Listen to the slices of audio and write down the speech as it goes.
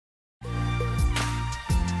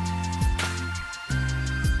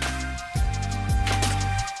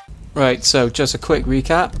Right, so just a quick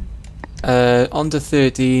recap. On to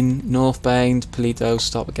 13, northbound, Polito,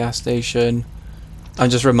 stop at gas station. I'm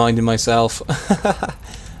just reminding myself.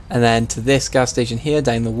 And then to this gas station here,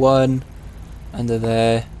 down the 1, under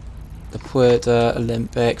there, the Puerta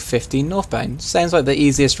Olympic, 15 northbound. Sounds like the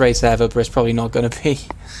easiest race ever, but it's probably not going to be.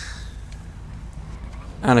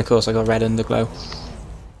 And of course I got red underglow.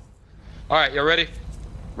 Alright, you ready?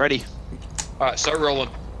 Ready. Alright, start rolling.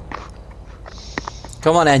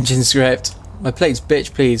 Come on, engine script. My plate's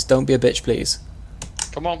bitch, please. Don't be a bitch, please.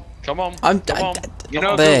 Come on, come on. Come You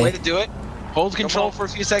know a there. good way to do it? Hold control for a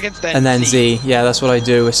few seconds, then and then Z. Yeah, that's what I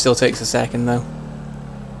do. It still takes a second, though.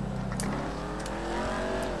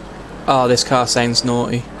 Oh, this car sounds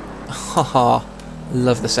naughty. Haha.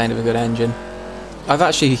 Love the sound of a good engine. I've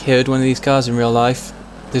actually heard one of these cars in real life.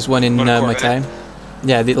 There's one in my town.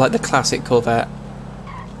 Yeah, like the classic Corvette.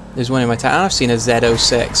 There's one in my town. And I've seen a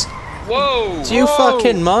Z06. Whoa! Do you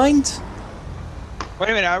fucking mind? Wait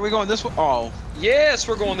a minute, are we going this way? Oh. Yes,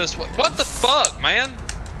 we're going this way. What the fuck, man?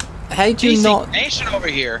 How do you DC not... Nation over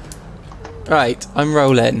here. Right, I'm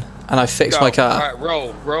rolling. And I fixed my car. Alright,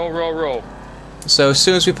 roll, roll, roll, roll. So as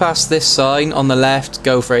soon as we pass this sign on the left,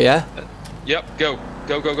 go for it, yeah? Yep, go.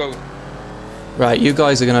 Go, go, go. Right, you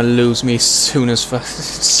guys are going to lose me as soon as...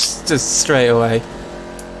 just straight away.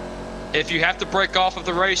 If you have to break off of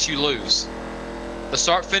the race, you lose. The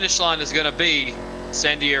start-finish line is going to be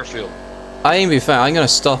Sandy Airfield. I ain't be fair, I'm going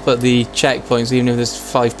to stop at the checkpoints even if there's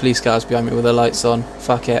 5 police cars behind me with their lights on.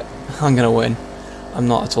 Fuck it. I'm going to win. I'm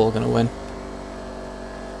not at all going to win.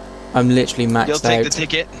 I'm literally maxed out. You'll take the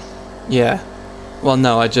ticket? Yeah. Well,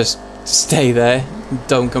 no, I just stay there,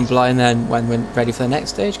 don't comply, and then when we're ready for the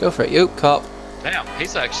next stage, go for it. You, cop. Damn,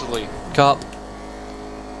 he's actually... Cop.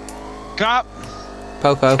 Cop.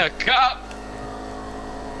 Popo. Cop.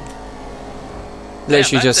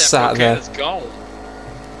 Literally just sat there. Gone.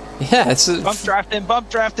 Yeah, it's... Bump draft it, bump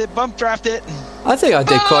draft it, bump draft it. I think I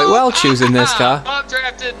did quite well choosing this car. Bump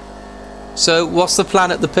drafted. So, what's the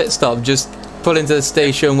plan at the pit stop? Just pull into the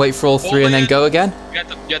station, wait for all 3 and then go again? You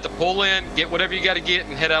have to pull in, get whatever you got to get,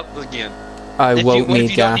 and head out again. I won't need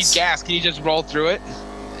if you don't need gas, can you just roll through it?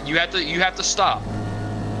 You have to stop.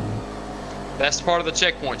 That's part of the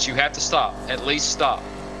checkpoints. You have to stop. At least stop.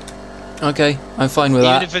 Okay, I'm fine with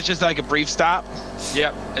that. Even if it's just like a brief stop?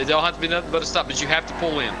 Yep. It don't have to be nothing but a stop, but you have to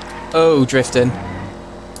pull in. Oh, drifting.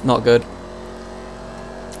 Not good.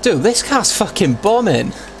 Dude, this car's fucking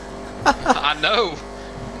bombing. I know.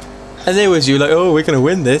 And there was you like, oh, we're going to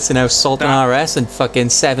win this. And now Sultan RS and fucking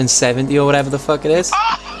 770 or whatever the fuck it is.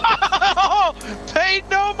 Oh, paid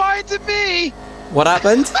no mind to me. What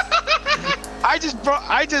happened? I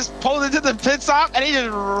just pulled into the pit stop and he just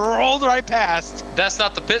rolled right past. That's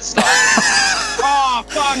not the pit stop. Oh,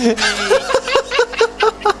 fuck me.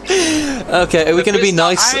 Okay, are we going to be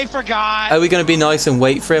nice? I forgot. Are we going to be nice and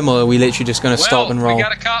wait for him, or are we literally just going to stop and roll? We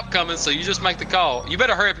got a cop coming, so you just make the call. You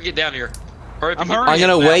better hurry up and get down here. Hurry up. I'm going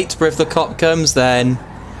to wait, but if the cop comes, then...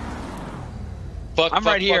 Fuck, I'm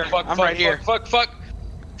right here. I'm right here. Fuck.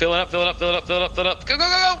 Fill it up. Go, go.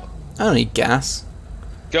 I don't need gas.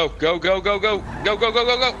 Go.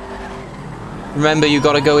 Remember, you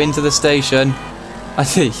got to go into the station. I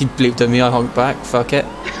think he bleeped at me. I honked back. Fuck it.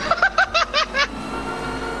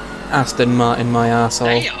 Aston Martin, my asshole.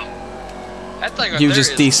 Damn. That thing right you there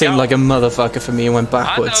just is desync like a motherfucker for me and went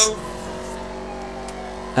backwards.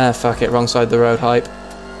 I know. Fuck it. Wrong side of the road, hype.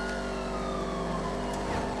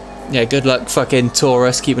 Yeah, good luck, fucking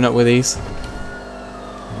Taurus, keeping up with these.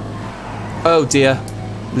 Oh dear.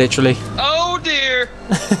 Literally. Oh dear.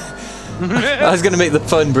 I was going to make the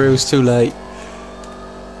pun, Bruce, too late.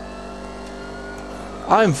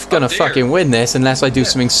 I'm going to fucking win this unless I do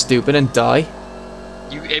something stupid and die.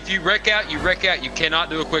 If you wreck out, you wreck out. You cannot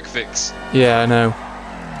do a quick fix. Yeah, I know.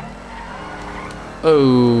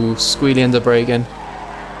 Oh, squealy under braking.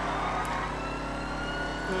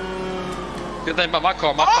 Good thing about my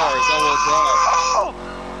car is all-wheel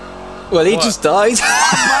drive. Well, he just died.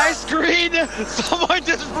 On my screen, someone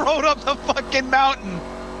just rode up the fucking mountain.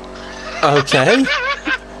 Okay.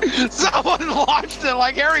 Someone launched it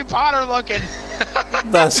like Harry Potter looking.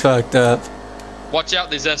 That's fucked up. Watch out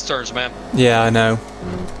these S-turns, man. Yeah, I know.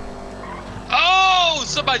 Oh,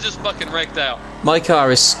 somebody just fucking wrecked out. My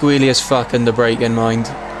car is squealy as fuck under braking, mind.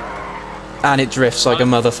 And it drifts like a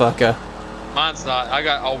motherfucker. Mine's not. I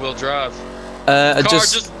got all-wheel drive.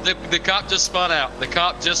 The cop just spun out. The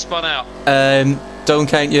cop just spun out. Don't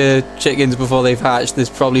count your chickens before they've hatched. There's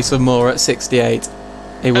probably some more at 68.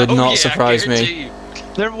 It would not surprise me. You.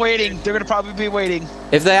 They're waiting. They're gonna probably be waiting.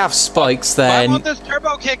 If they have spikes, then... I want this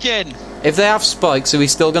turbo kick in. If they have spikes, are we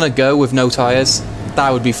still gonna go with no tires?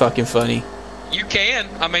 That would be fucking funny. You can.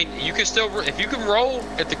 I mean, you can still. If you can roll,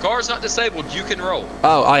 if the car's not disabled, you can roll.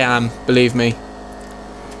 Oh, I am. Believe me.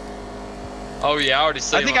 Oh yeah, I already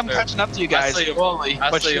see. I think I'm catching up to you guys slowly,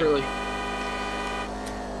 but surely.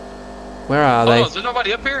 Where are they? Oh, is there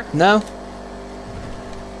nobody up here? No.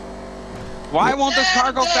 Why won't this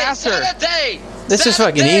car go faster? Saturday, This is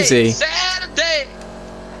fucking easy. Saturday.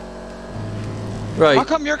 Right. How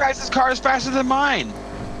come your guys' car is faster than mine?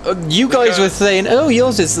 You guys were saying, oh,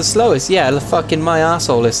 yours is the slowest. Yeah, fucking my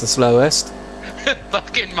asshole is the slowest.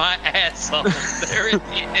 Fucking my asshole. There it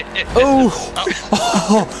is.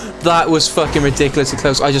 Oh, that was fucking ridiculously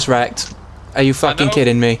close. I just wrecked. Are you fucking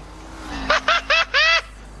kidding me?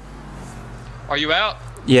 Are you out?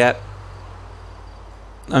 Yeah.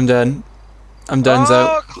 I'm done. I'm done,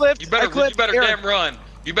 Oh, clipped. You better damn run.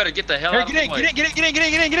 You better get the hell out of the way.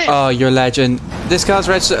 Get in. Oh, you're a legend. This car's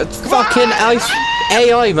registered. Fucking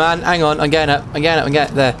AI, man. Hang on, I'm getting up. I'm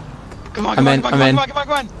getting there. Come on.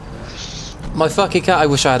 My fucking car. I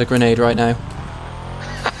wish I had a grenade right now.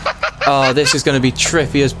 Oh, this is going to be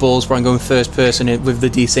trippy as balls where I'm going first person with the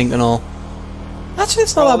desync and all. Actually,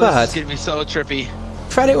 it's not that bad. This is going to be so trippy.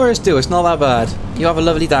 Credit where it's due, it's not that bad. You have a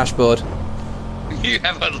lovely dashboard. You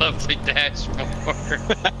have a lovely dashboard.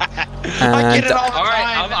 I get it all the all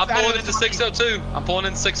right, time. I'm pulling into 602. I'm pulling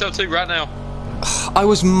into 602 right now. I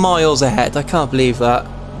was miles ahead. I can't believe that.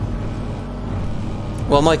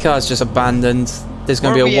 Well, my car's just abandoned. There's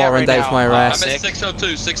going to be a warrant out for my arrest. I'm at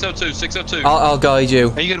 602. I'll guide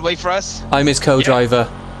you. Are you going to wait for us? I'm his co-driver.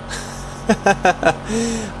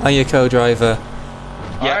 I'm your co-driver.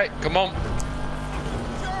 All right, come on.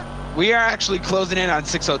 We are actually closing in on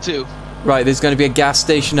 602. Right, there's going to be a gas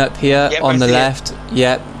station up here on the left.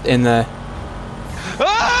 Yep, in there.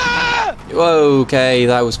 Ah! Whoa, okay,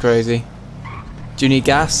 that was crazy. Do you need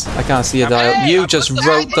gas? I can't see a dial. You just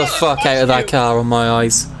wrote the fuck out of that car on my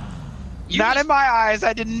eyes. Not in my eyes.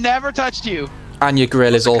 I did never touched you. And your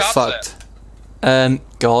grill is all fucked.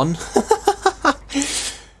 Gone.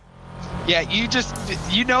 Yeah,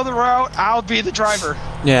 you know the route. I'll be the driver.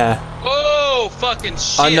 Yeah. Oh, fucking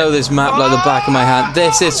shit. I know this map like the back of my hand.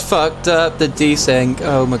 This is fucked up, the desync.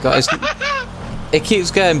 Oh my god. It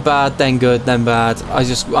keeps getting bad, then good, then bad. I'm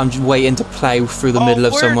just waiting to plow through the middle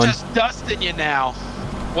of someone. We're just dusting you now.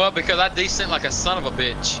 Well, because I descent like a son of a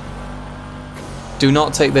bitch. Do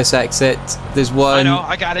not take this exit. There's one. I know,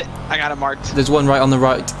 I got it marked. There's one right on the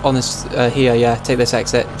right, on this, here, yeah. Take this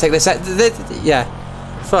exit. Take this exit. Yeah.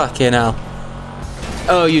 Fucking hell.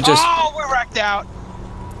 Oh, you just... Oh, we're wrecked out.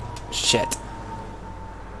 Shit.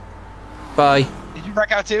 Bye. Did you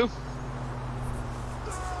wreck out too?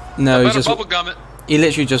 No, he just... Bubblegum it. He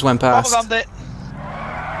literally just went past. Bubblegummed it.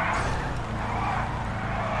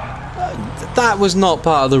 That was not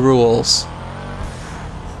part of the rules.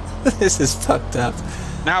 This is fucked up.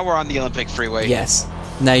 Now we're on the Olympic Freeway. Yes.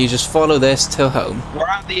 Now you just follow this till home. We're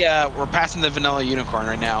on the we're passing the Vanilla Unicorn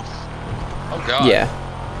right now. Oh god. Yeah.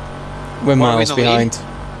 We're miles behind.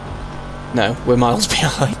 No, we're miles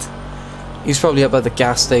behind. He's probably up at the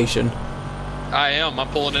gas station. I am. I'm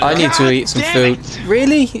pulling in. I need to eat some food. It.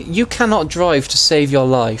 Really? You cannot drive to save your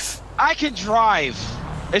life. I can drive.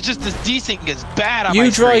 It's just this desync is bad on You my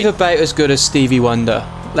drive screen. about as good as Stevie Wonder.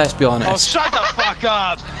 Let's be honest. Oh, shut the fuck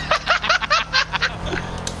up.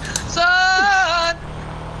 Son,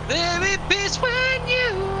 baby, peace when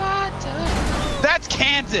you are done. That's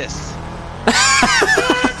Kansas.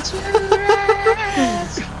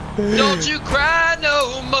 Don't you cry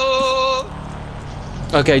no more.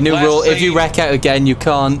 Okay, new Last rule. If you scene. wreck out again, you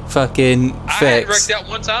can't fucking I had fix. wrecked out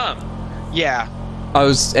one time. Yeah. I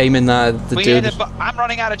was aiming that at the dude. I'm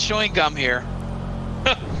running out of chewing gum here.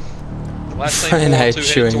 Last thing Running out of 402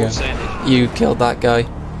 chewing towards gum. Sandy. You killed that guy.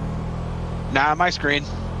 Not on my screen.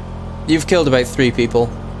 You've killed about 3 people.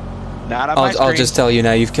 Not on my screen. I'll just tell you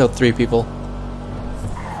now, you've killed 3 people.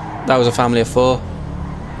 That was a family of 4.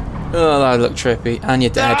 Oh, that looked trippy. And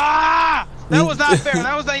you're dead. Ah! That was not fair.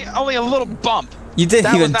 That was only a little bump. You didn't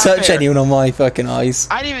That even was not touch fair. anyone on my fucking eyes.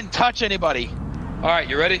 I didn't even touch anybody. Alright,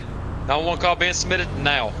 you ready? 911 call being submitted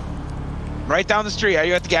now. Right down the street. Are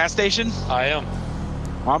you at the gas station? I am.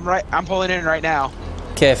 I'm right. I'm pulling in right now.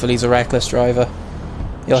 Careful, he's a reckless driver.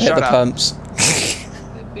 He'll hit Shut the up. pumps.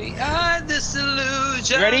 Behind this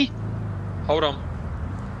illusion. You ready? Hold on.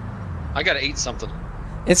 I gotta eat something.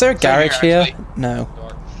 Is there a Same here, garage here? actually. No.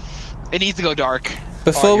 It needs to go dark.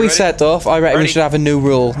 Before you we ready? set off, I reckon we Ready. should have a new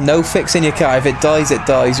rule. No fixing your car. If it dies, it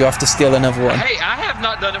dies. You have to steal another one. Hey, I have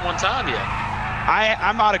not done it one time yet.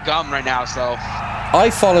 I'm out of gum right now, so. I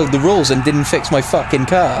followed the rules and didn't fix my fucking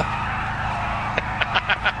car.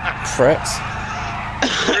 Pricks.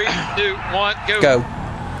 3, 2, 1, go. Go.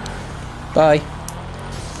 Bye.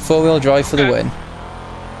 4-wheel drive for the win.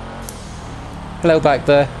 Hello back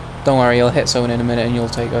there. Don't worry, you'll hit someone in a minute and you'll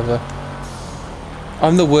take over.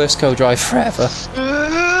 I'm the worst co-driver ever.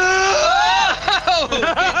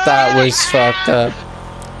 That was fucked up.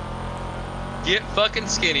 Get fucking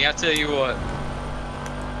skinny, I tell you what.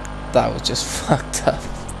 That was just fucked up.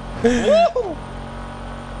 Woo!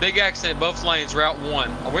 Big accident, both lanes, Route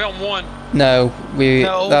 1. Are we on 1? No,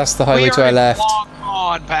 that's the highway to our left. Long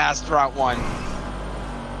on past Route 1.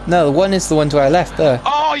 No, the 1 is the one to our left there.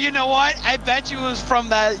 Oh, you know what? I bet you it was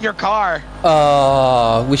from your car.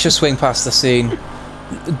 Oh, we should swing past the scene.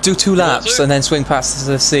 Do 2 laps and then swing past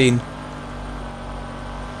the scene.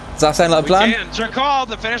 Does that sound like a plan? It's your call.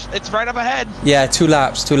 The finish. It's right up ahead. Yeah, 2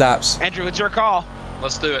 laps. 2 laps. Andrew, it's your call.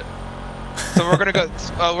 Let's do it. So we're gonna go.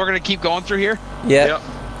 We're gonna keep going through here. Yep.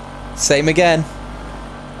 Same again.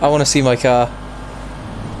 I want to see my car.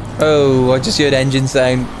 Oh, I just heard engine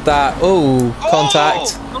sound. That. Oh,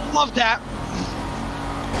 contact. Oh, love tap.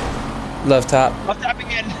 Love tap. Love tap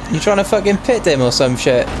again. You trying to fucking pit him or some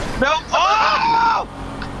shit? No. Oh!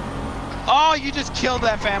 Oh, you just killed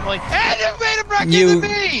that family. And you made him wreck into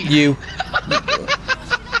me. You.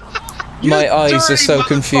 My eyes are so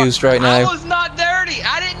confused right now. I was not dirty.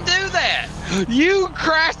 I didn't do that. You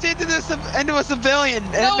crashed into a civilian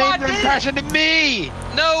and No, made them crash into me.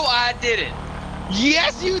 No, I didn't.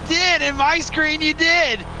 Yes, you did. In my screen, you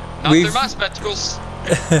did. Not through my spectacles.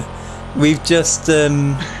 We've just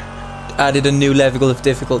added a new level of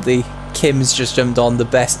difficulty. Kim's just jumped on, the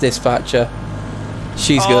best dispatcher.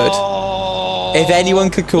 She's good. Oh. If anyone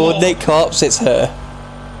could coordinate cops, it's her.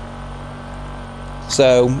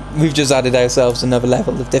 So we've just added ourselves another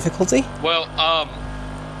level of difficulty. Well,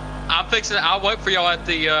 I'm fixing it. I'll wait for y'all at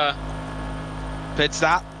the Pit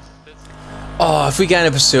stop. Oh, if we get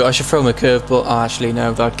in a pursuit, I should throw him a curve, but actually,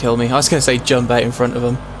 no, that'd kill me. I was going to say jump out in front of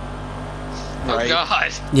him. Oh,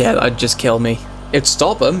 God. Yeah, that'd just kill me. It'd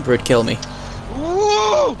stop him, but it'd kill me.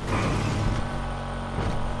 Woo!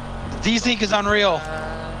 D-Sync is unreal.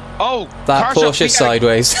 Oh, that Porsche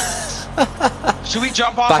sideways. Should we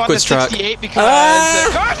jump off Backwards on the 68 because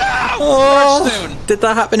did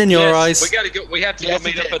that happen in your eyes? We gotta go. We have to go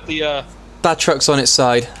meet up at the. That truck's on its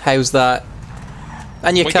side. How's that?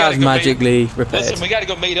 And your car's magically repaired. Listen, we gotta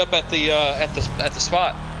go meet up at the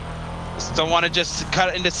spot. So want to just cut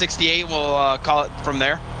it into 68? We'll call it from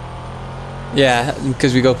there. Yeah,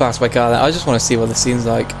 because we go past my car. I just want to see what the scene's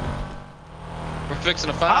like. We're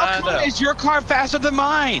fixing to find How come is your car faster than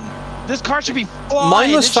mine? This car should be flying.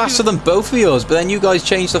 Mine was faster than both of yours, but then you guys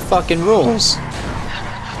changed the fucking rules.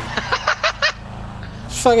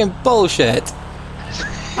 Fucking bullshit.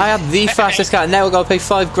 I had the fastest car, now we've got to pay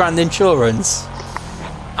 $5 insurance.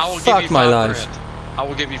 I will Fuck give you my 5 life. grand. I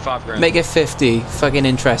will give you $5 grand. Make it 50. Fucking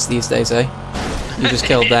interest these days, eh? You just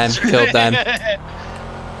killed them. Killed them.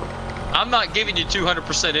 I'm not giving you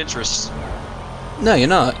 200% interest. No, you're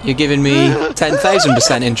not. You're giving me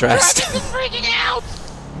 10,000% interest. Freaking out.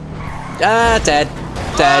 Ah, dead.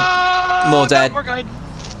 Dead. Oh, More dead. No, we're good.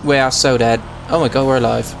 We are so dead. Oh my god, we're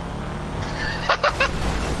alive.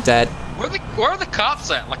 Dead. Where are the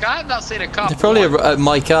cops at? Like, I have not seen a cop. They're probably at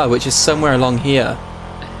my car, which is somewhere along here.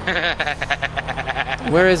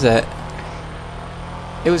 Where is it?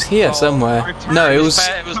 It was here somewhere. No, it was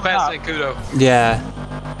past Kudo. Yeah.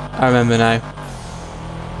 I remember now.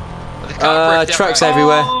 Trucks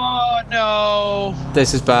everywhere. Oh no.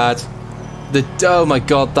 This is bad. Oh my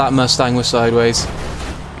god, that Mustang was sideways.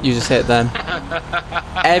 You just hit them.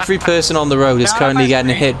 Every person on the road is currently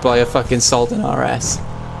getting hit by a fucking Sultan RS.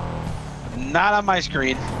 Not on my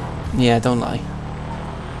screen. Yeah, don't lie.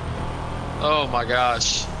 Oh my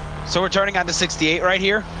gosh. So we're turning on to 68 right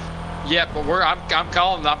here. Yeah, but I'm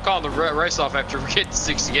calling the race off after we get to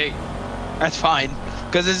 68. That's fine,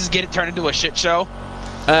 because this is turned into a shit show.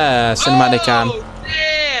 Cinematic cam.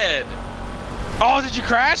 Dead. Oh, did you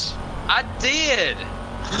crash? I did.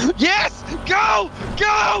 Yes! Go!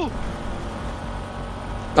 Go!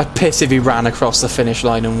 I'd piss if he ran across the finish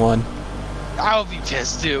line and won. I would be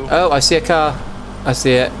pissed too. Oh, I see a car. I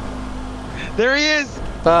see it. There he is.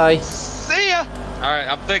 Bye. See ya. All right,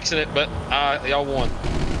 I'm fixing it, but y'all won.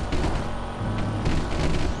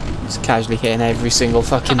 Just casually hitting every single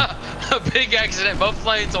fucking... A big accident. Both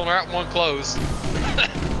lanes on Route 1 closed.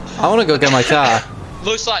 I want to go get my car.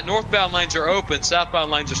 Looks like northbound lanes are open,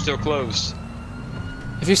 southbound lanes are still closed.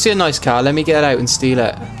 If you see a nice car, let me get out and steal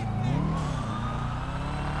it.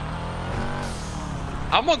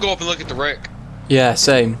 I'm gonna go up and look at the wreck. Yeah,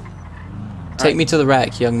 same. Take me to the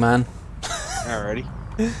wreck, young man. Alrighty.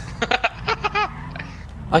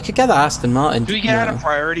 I could get the Aston Martin. Do we get out of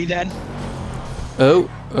priority then? Oh,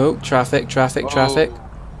 traffic.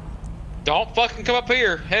 Don't fucking come up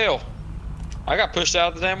here. Hell, I got pushed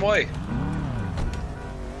out of the damn way.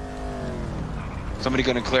 Somebody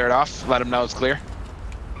gonna clear it off? Let them know it's clear.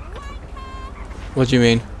 What do you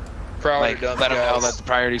mean? Priority Like, done, let them know guys. that the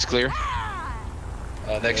priority's clear.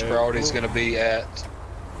 Next priority is going to be at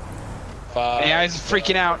 5. Yeah, he's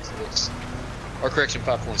freaking out. 6. Or correction,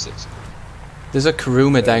 5.6. There's a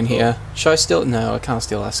Kuruma down here. Should I steal? No, I can't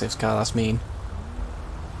steal that 6 car. That's mean.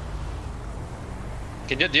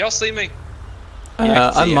 Do y'all see me? Yeah, I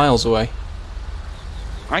can see I'm ya. miles away.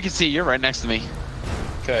 I can see you're right next to me.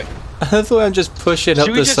 Okay. I thought I'm just pushing up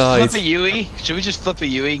Should the we just side. flip a Yui? Should we just flip a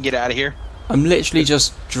Yui and get out of here? I'm literally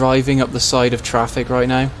just driving up the side of traffic right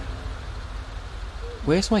now.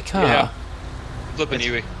 Where's my car? Yeah. Flipping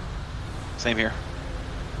Yui. Same here.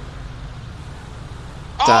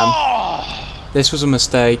 Damn. Oh! This was a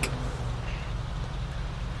mistake.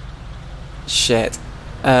 Shit.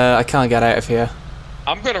 I can't get out of here.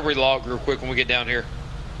 I'm going to relog real quick when we get down here.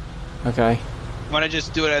 Okay. Want to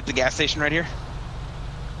just do it at the gas station right here?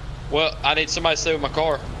 Well, I need somebody to stay with my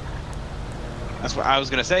car. That's what I was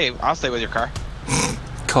gonna say. I'll stay with your car.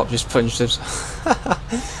 Cop just punched us.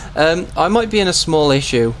 I might be in a small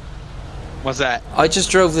issue. What's that? I just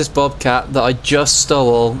drove this Bobcat that I just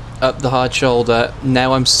stole up the hard shoulder.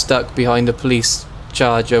 Now I'm stuck behind a police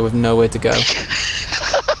charger with nowhere to go.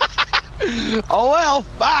 Oh well,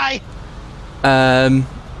 bye! I'm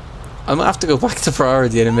gonna have to go back to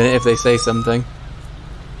priority in a minute if they say something.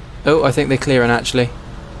 Oh, I think they're clearing actually.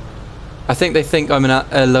 I think they think I'm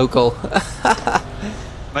a local.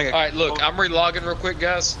 Alright, look, I'm relogging real quick,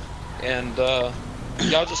 guys. And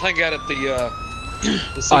y'all just hang out at the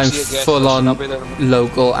 68 I'm gas full station. on I'll be there in a minute.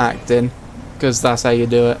 local acting, because that's how you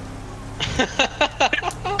do it.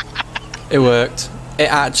 It worked. It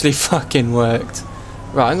actually fucking worked.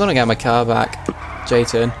 Right, I'm gonna get my car back.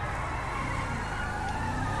 J-turn.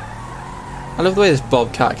 I love the way this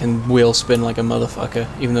Bobcat can wheel spin like a motherfucker,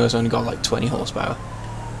 even though it's only got like 20 horsepower.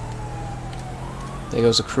 There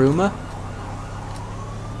goes a Kuruma.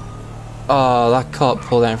 Oh, that cop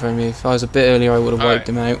pulled out in front of me. If I was a bit earlier, I would have wiped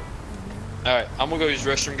him out. Alright, I'm gonna go use the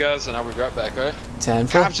restroom, guys, and I'll be right back, alright? 10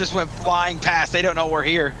 Cops just went flying past. They don't know we're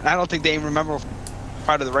here. And I don't think they even remember if we're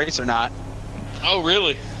part of the race or not. Oh,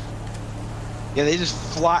 really? Yeah, they just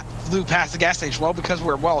flew past the gas station. Well, because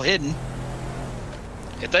we're well hidden.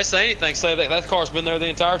 If they say anything, say that car's been there the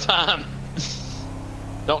entire time.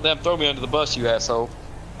 Don't damn throw me under the bus, you asshole.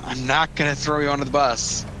 I'm not gonna throw you under the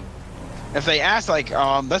bus. If they ask, like,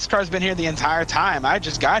 this car's been here the entire time. I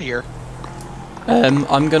just got here.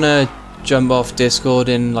 I'm gonna jump off Discord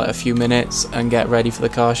in like a few minutes and get ready for the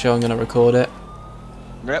car show. I'm gonna record it.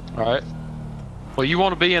 Yep. Alright. Well, you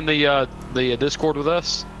want to be in the Discord with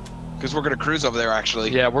us? Because we're gonna cruise over there,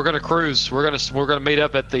 actually. Yeah, we're gonna cruise. We're gonna meet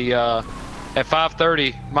up at the at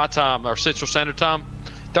 5:30 my time, or Central Standard Time.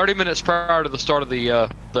 30 minutes prior to the start of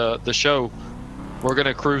the show. We're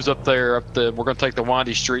gonna cruise up there. We're gonna take the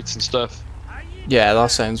windy streets and stuff. Yeah,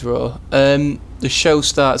 that sounds raw. The show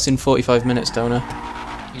starts in 45 minutes, don't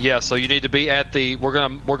I? Yeah, so you need to be at the. We're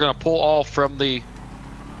gonna pull off from the.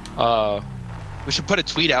 We should put a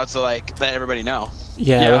tweet out so like let everybody know.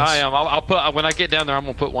 Yeah, Yeah, that's- I am. I'll put when I get down there. I'm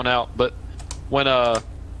gonna put one out. But when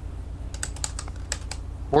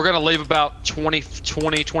we're gonna leave about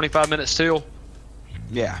 25 minutes till.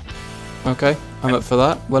 Yeah. Okay, I'm up for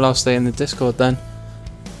that. Well, I'll stay in the Discord then.